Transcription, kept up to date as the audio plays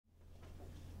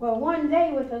Well, one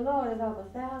day with the Lord is like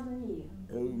 1,000 years.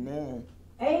 Amen.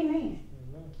 Amen.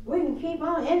 We can keep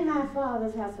on in my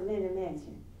Father's house of many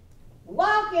mansions.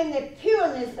 Walk in the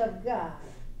pureness of God.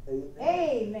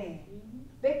 Amen.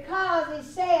 Because it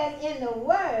says in the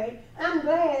Word, I'm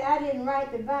glad I didn't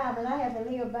write the Bible. I have to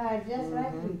live by it just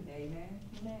like you. Amen.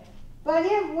 But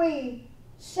if we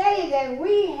say that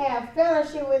we have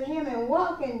fellowship with Him and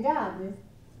walk in darkness,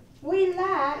 we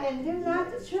lie and do not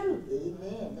the truth.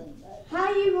 Amen.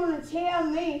 How you going to tell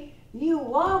me you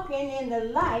walking in the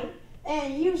light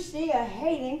and you still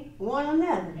hating one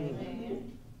another?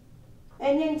 Amen.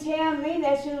 And then tell me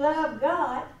that you love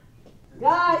God.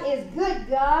 God is good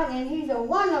God, and He's a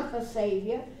wonderful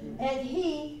Savior, and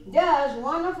He does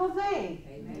wonderful things.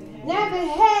 Amen. Now, if it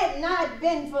had not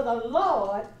been for the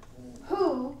Lord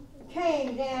who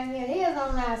came down here and is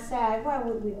on our side, where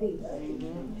would we be?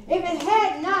 If it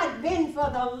had not been for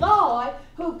the Lord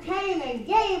who came and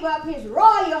gave up His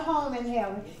royal home in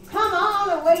heaven, come all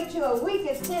the way to a weak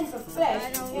and sinful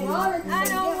flesh in order to I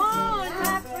don't want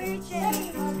my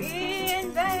preaching to be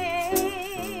in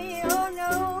vain. Oh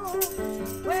no,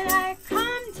 when I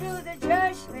come to the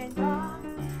judgment bar,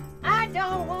 I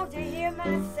don't want to hear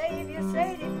my Savior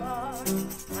say depart.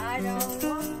 I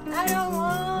don't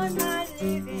want my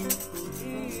living to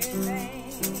be in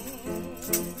vain.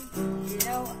 You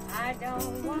know, I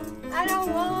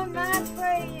don't want my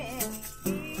praying to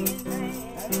be in vain.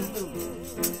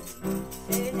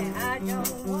 Say that I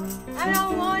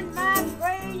don't want my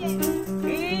praying to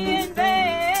be in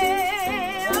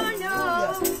vain. Oh no,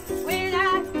 when I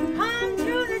come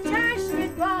to the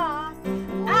judgment bar,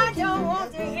 I don't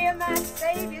want to hear my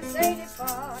Savior say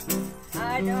depart.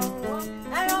 I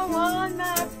don't want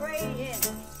my praying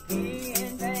to be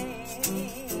in vain.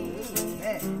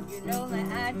 You know that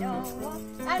I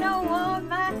don't want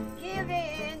my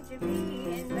giving to be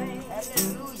in vain.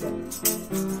 Hallelujah.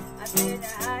 I said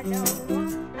that I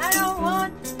don't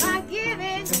want my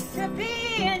giving to be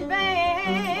in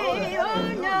vain. Oh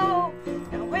no.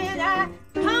 Now when I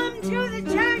come to the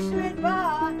judgment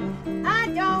bar, I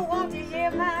don't want to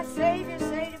hear my Savior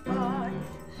say depart.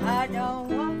 I don't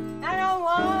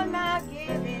want my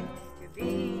giving to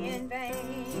be in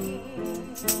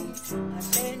vain. I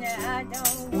said that I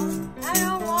don't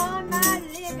want my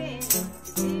living to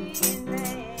be in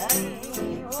vain.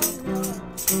 Oh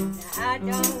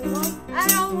no, I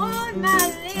don't want my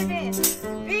living to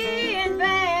be in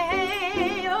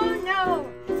vain. Oh no,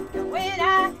 when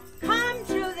I come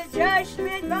to the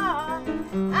judgment bar,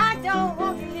 I don't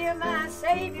want to hear my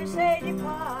Savior say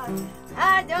depart.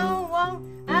 I don't want